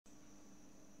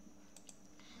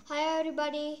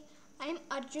everybody, I'm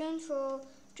Arjun. So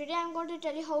today I'm going to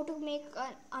tell you how to make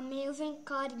an amazing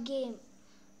car game.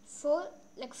 So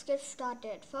let's get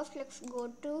started. First let's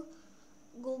go to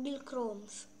Google Chrome.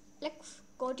 Let's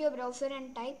go to your browser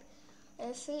and type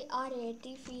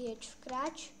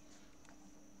scratch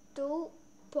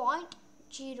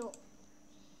 2.0.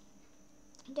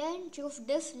 Then choose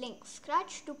this link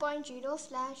scratch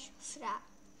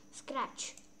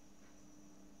 2.0/scratch.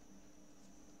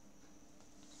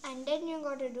 And then you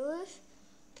got to do is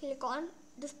click on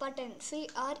this button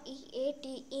create.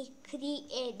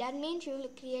 That means you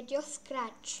will create your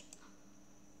scratch.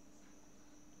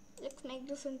 Let's make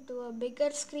this into a bigger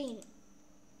screen.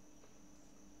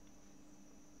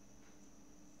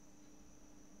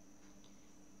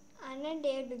 And then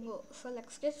there we go. So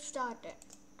let's get started.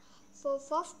 So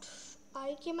first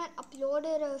I came and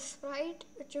uploaded a sprite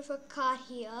which is a car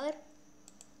here.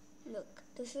 Look,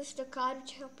 this is the car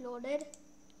which I uploaded.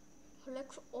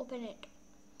 Let's open it.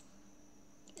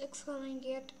 Let's come and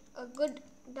get a good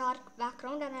dark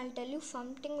background, and I'll tell you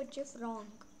something which is wrong.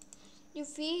 You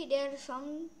see there is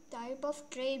some type of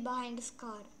trail behind this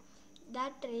car.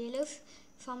 That trail is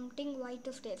something white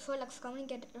is there. So let's come and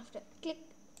get it after. Click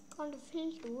on the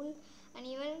fill tool and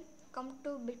even come to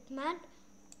bitmap,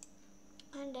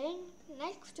 and then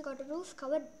next you got to do is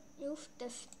use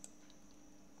this.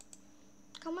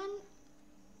 Come and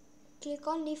click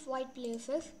on these white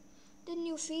places. Then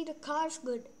you see the car's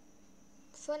good.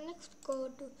 So next go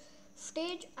to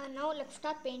stage, and now let's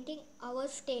start painting our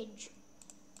stage.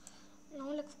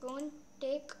 Now let's go and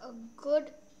take a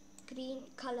good green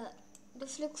color.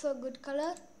 This looks a good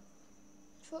color.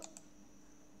 So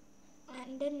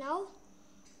and then now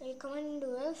we come and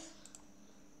do this.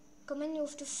 Come and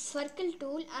use the circle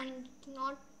tool, and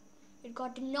it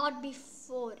got to not be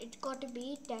 4. It got to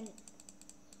be 10.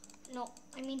 No,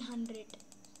 I mean 100.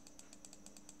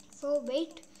 So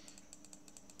wait.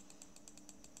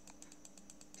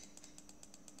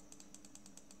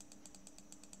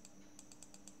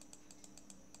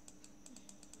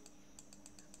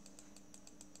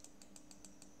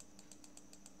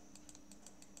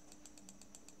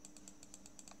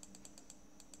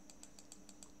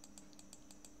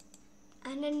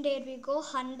 And then there we go,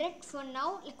 100. For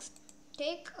now, let's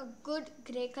take a good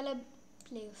grey color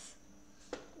place.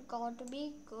 Got to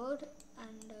be good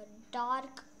and a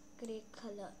dark grey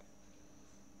color.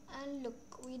 And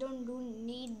look, we don't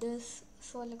need this,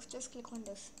 so let's just click on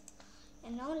this.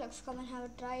 And now let's come and have a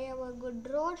try our good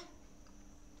road.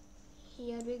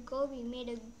 Here we go, we made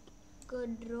a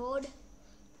good road.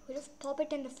 We'll just pop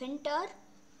it in the center.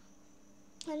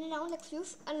 And now let's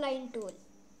use a line tool.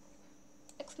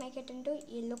 Let's make it into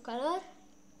yellow color.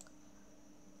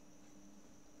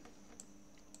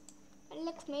 And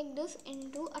let's make this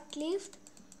into at least,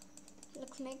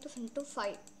 let's make this into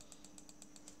 5.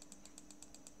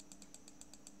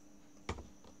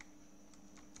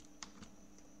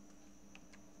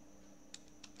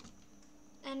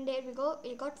 And there we go,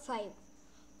 we got 5.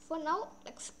 For now,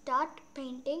 let's start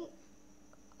painting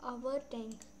our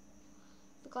thing.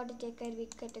 We got to take we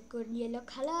get a good yellow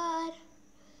color.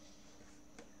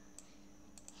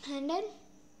 And then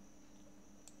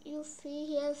you see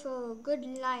here's a good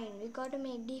line. We got to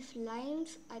make these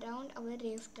lines around our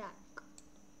racetrack.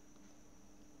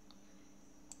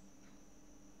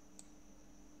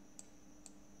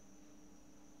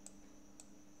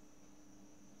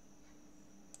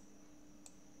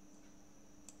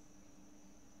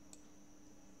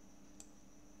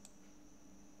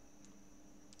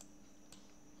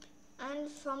 And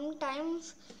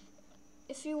sometimes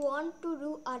if you want to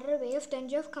do other waves, then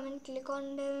just come and click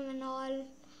on them and all.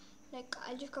 Like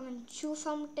I'll just come and choose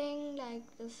something like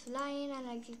this line, and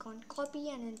I'll click on copy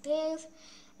and then paste,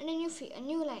 and then you see a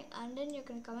new line, and then you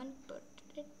can come and put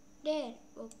it there.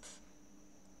 Oops.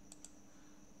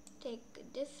 Take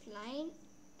this line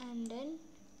and then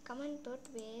come and put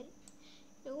where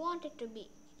you want it to be,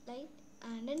 like,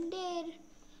 and then there.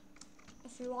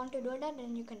 If you want to do that,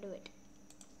 then you can do it.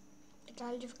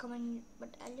 I'll just come and,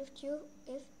 but I'll just choose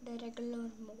is the regular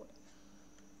mode.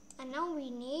 And now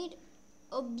we need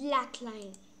a black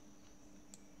line.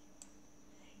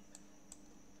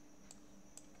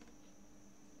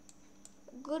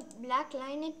 Good black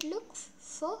line it looks.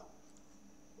 So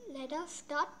let us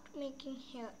start making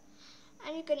here.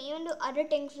 And you can even do other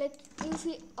things, like you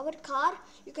see our car,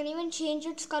 you can even change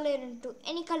its color into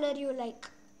any color you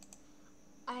like.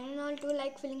 I don't know to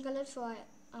like filling color, so I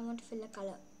want to fill a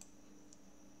color.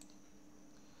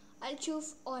 I'll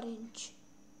choose orange.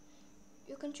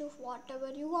 You can choose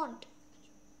whatever you want.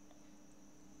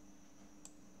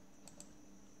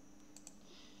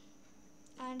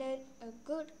 And a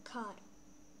good car.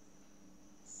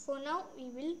 For now we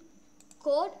will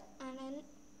code, and then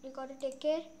we got to take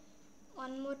care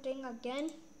one more thing again.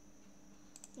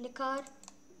 The car,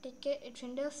 take care, it's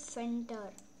in the center.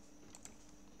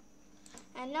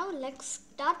 And now let's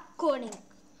start coding.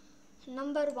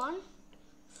 Number 1,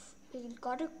 we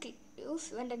got to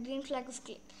use when the green flag is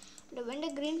clicked. When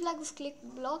the green flag is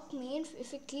clicked block means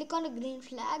if we click on the green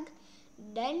flag,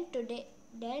 then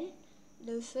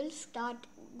this will start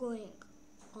going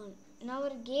on in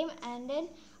our game, and then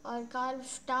our car will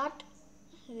start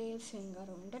racing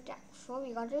around the track. So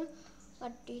we got to,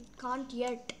 but it can't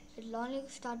yet. It'll only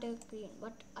start a green,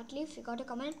 but at least we got to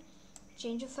come and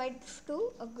change the size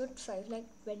to a good size like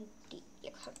 20.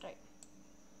 Let's try.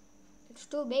 It's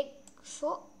too big,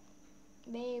 so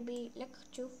maybe let's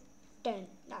choose 10.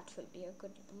 That will be a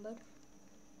good number.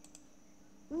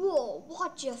 Whoa,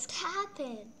 what just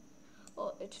happened?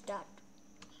 Oh, it's that.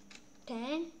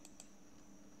 10.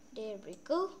 There we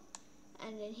go.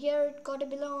 And then here it got to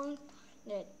belong.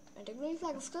 Then when the green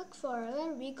flag is clicked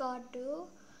forever, we got to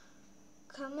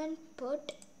come and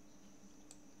put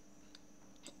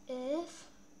if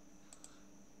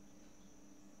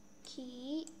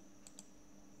key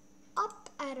up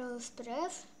arrow is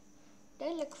pressed,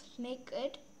 then let's make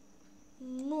it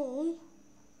move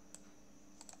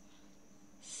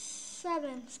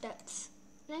 7 steps.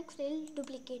 Next we'll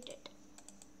duplicate it.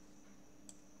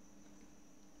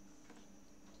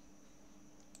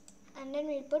 And then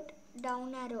we'll put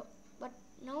down arrow, but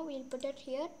now we'll put it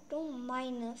here to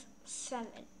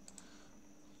 -7.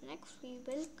 Next we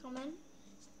will come and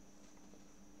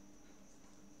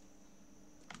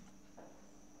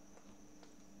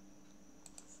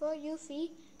so you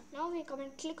see, now we come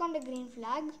and click on the green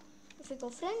flag. If we go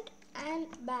front and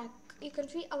back, you can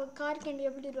see our car can be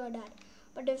able to do that.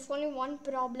 But there's only one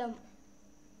problem.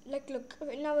 Like look,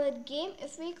 in our game,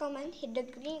 if we come and hit the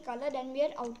green color, then we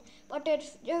are out. But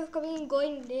it's just coming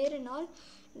going there and all.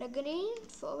 The green,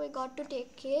 so we got to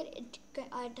take care.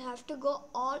 I'd have to go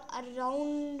all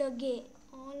around the game.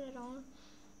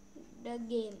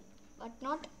 But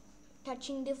not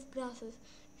touching the grasses.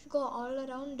 Go all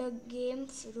around the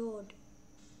game's road,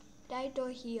 right over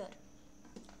here.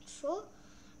 So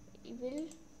we will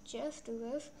just do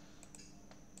this,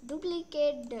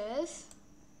 duplicate this,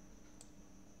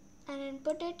 and then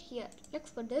put it here. Let's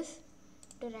put this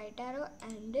to right arrow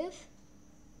and this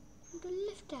to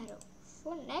left arrow.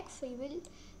 So next we will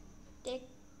take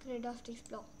rid of these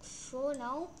blocks. So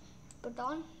now put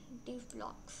on these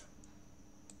blocks,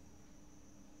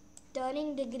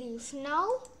 turning degrees. Now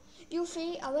you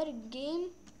see our game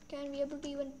can be able to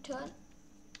even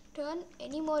turn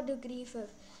any more degrees.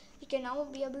 We can now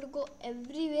be able to go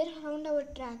everywhere around our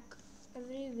track,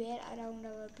 everywhere around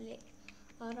our play,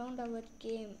 around our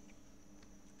game,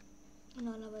 and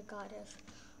all our cars.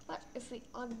 But if we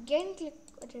again click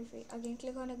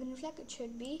on the green flag, it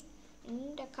should be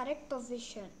in the correct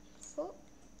position. So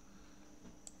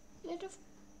let us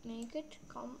make it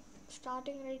come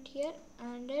starting right here,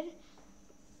 and then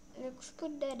let's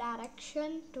put the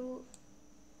direction to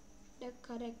the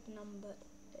correct number.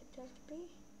 Let us be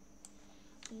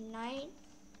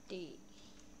 90.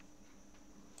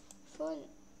 So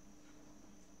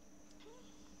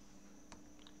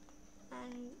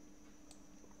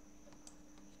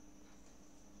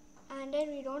and then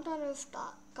we don't want to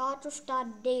car to start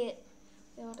there.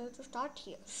 We want it to start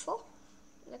here. So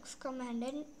let's come and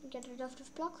then get rid of this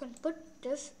block and put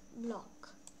this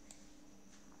block.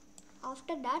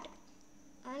 After that,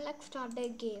 and let's start the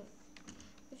game.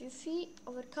 If you see,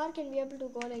 our car can be able to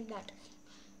go like that.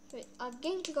 We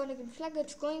again click on the green flag,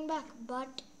 it's going back,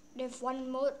 but there's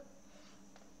one more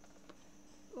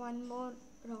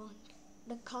wrong.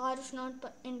 The car is not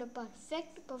in the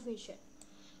perfect position.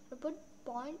 We put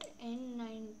point in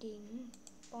 19,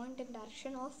 point in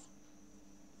direction of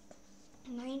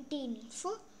 19.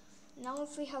 So now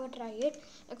if we have a try it,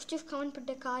 let's just come and put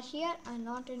the car here and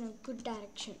not in a good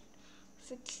direction. If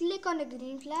we click on the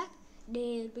green flag,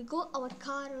 there we go, our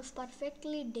car is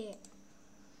perfectly there.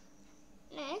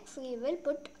 Next we will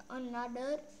put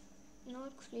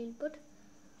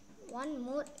one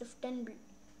more if then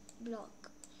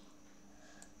block.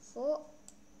 So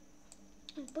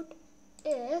we put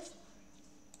if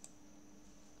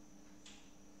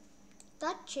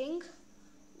touching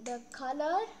the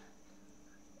color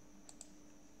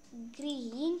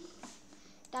green,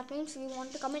 that means we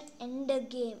want to come and end the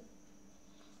game.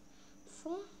 So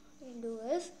we'll do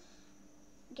is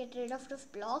get rid of this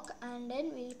block, and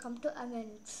then we'll come to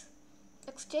events.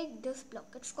 Let's take this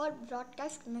block. It's called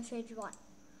broadcast message 1.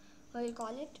 We'll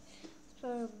call it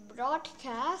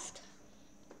broadcast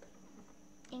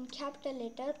in capital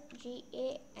letter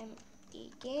GAME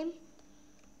game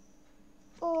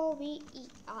over.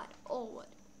 Over.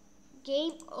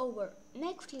 Game over.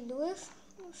 Next, Lewis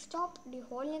stop the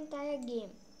whole entire game.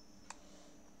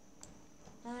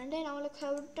 And then now let's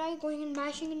have a try going and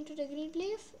bashing into the green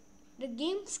place. The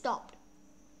game stopped.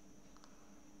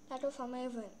 That was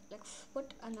amazing. Let's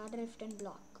put another F10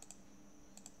 block.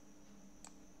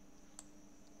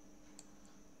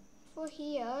 For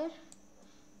here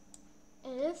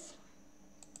is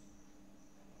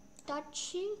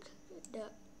touching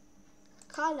the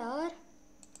color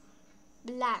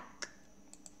black.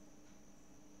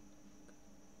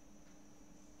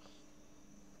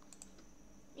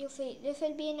 You see, this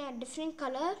will be in a different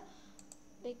color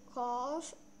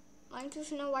because mine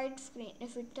is in a white screen.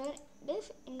 If we turn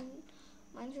this in,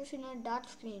 mine is in a dark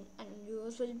screen and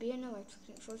yours will be in a white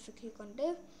screen. So if you click on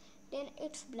this, then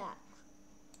it's black.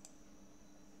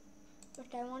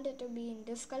 But I want it to be in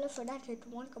this color so that it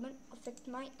won't come and affect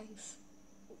my eyes.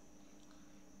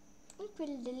 It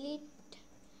will delete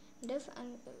this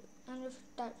and if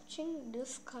touching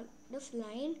this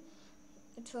line,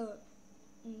 it's a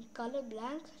color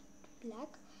black,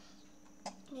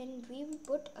 then we will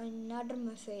put another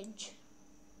message.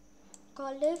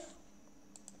 Call this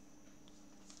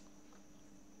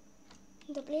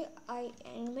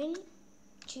WINGAME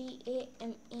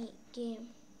game.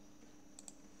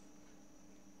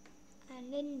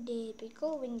 And then there we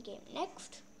go, win game.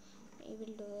 Next, we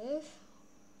will do is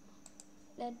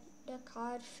let the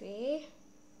card say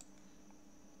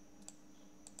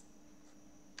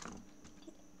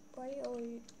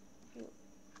YOU.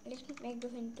 Let's make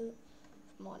this into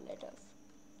small letters.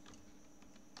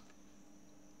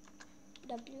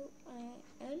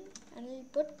 WIN and we'll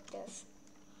put this.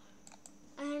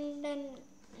 And then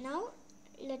now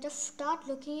let us start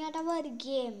looking at our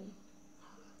game.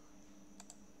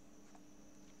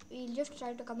 We'll just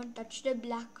try to come and touch the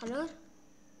black color.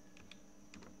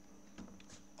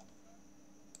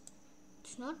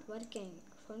 It's not working.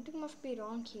 Something must be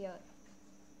wrong here.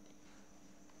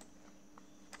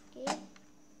 Okay.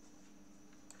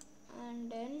 And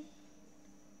then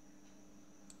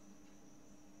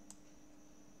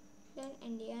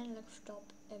in the end, let's stop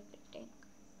everything.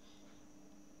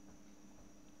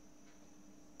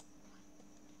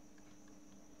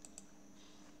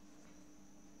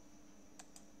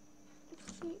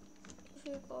 If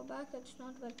you go back, it's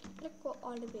not working. Let's go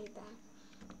all the way back.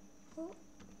 Oh.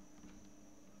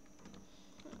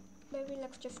 Maybe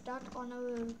let's just start on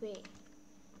our way.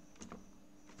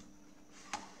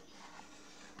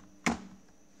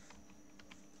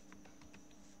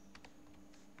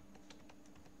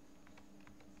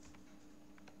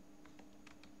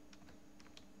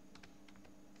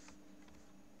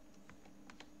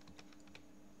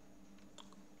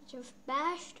 Just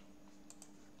bashed.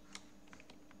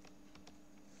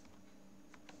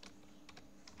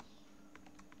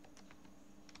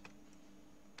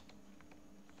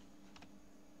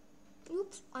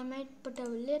 Oops, I might put a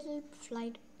little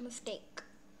slight mistake.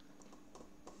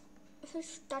 If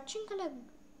it's touching color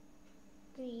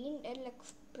green, then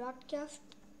let's broadcast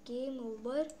game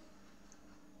over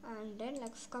and then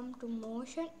let's come to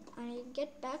motion and I'll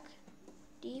get back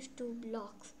these two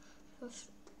blocks.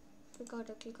 First, we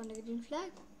gotta click on the green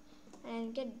flag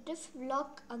and get this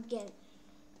block again.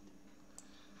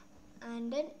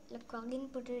 And then let's again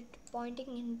put it pointing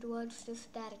in towards this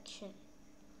direction.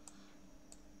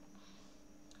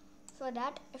 So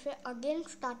that if we're again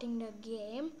starting the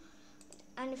game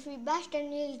and if we bash,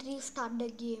 then we'll restart the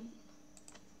game.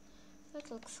 That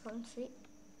looks fancy.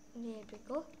 There we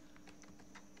go.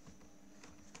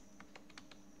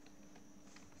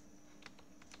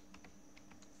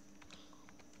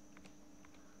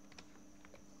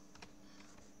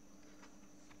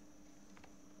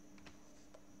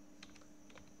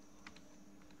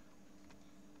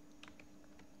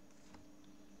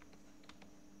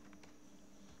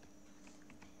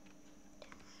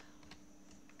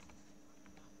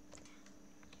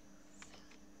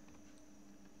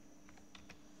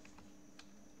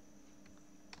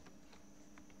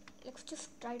 Let's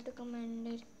just try to command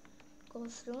it go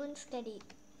slow and steady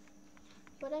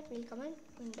so that we'll command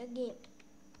in the game.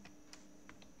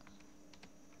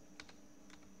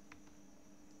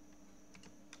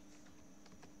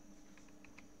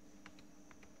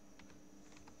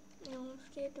 Now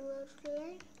stay towards the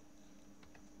line.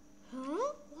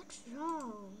 Huh? What's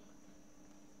wrong?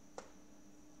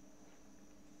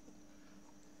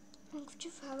 Let's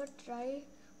just have a try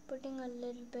putting a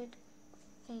little bit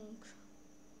things.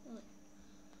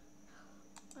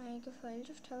 I guess I'll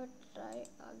just have a try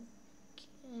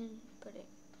again, put it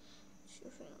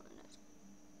shifting on as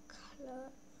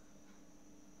color.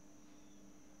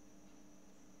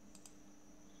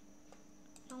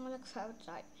 let's have a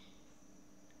try.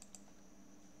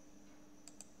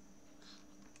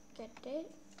 Get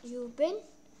it, you've been,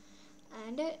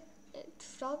 and it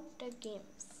stopped the game.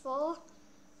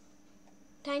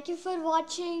 Thank you for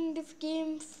watching this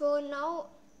game. For now,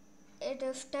 it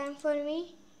is time for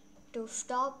me to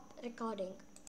stop recording.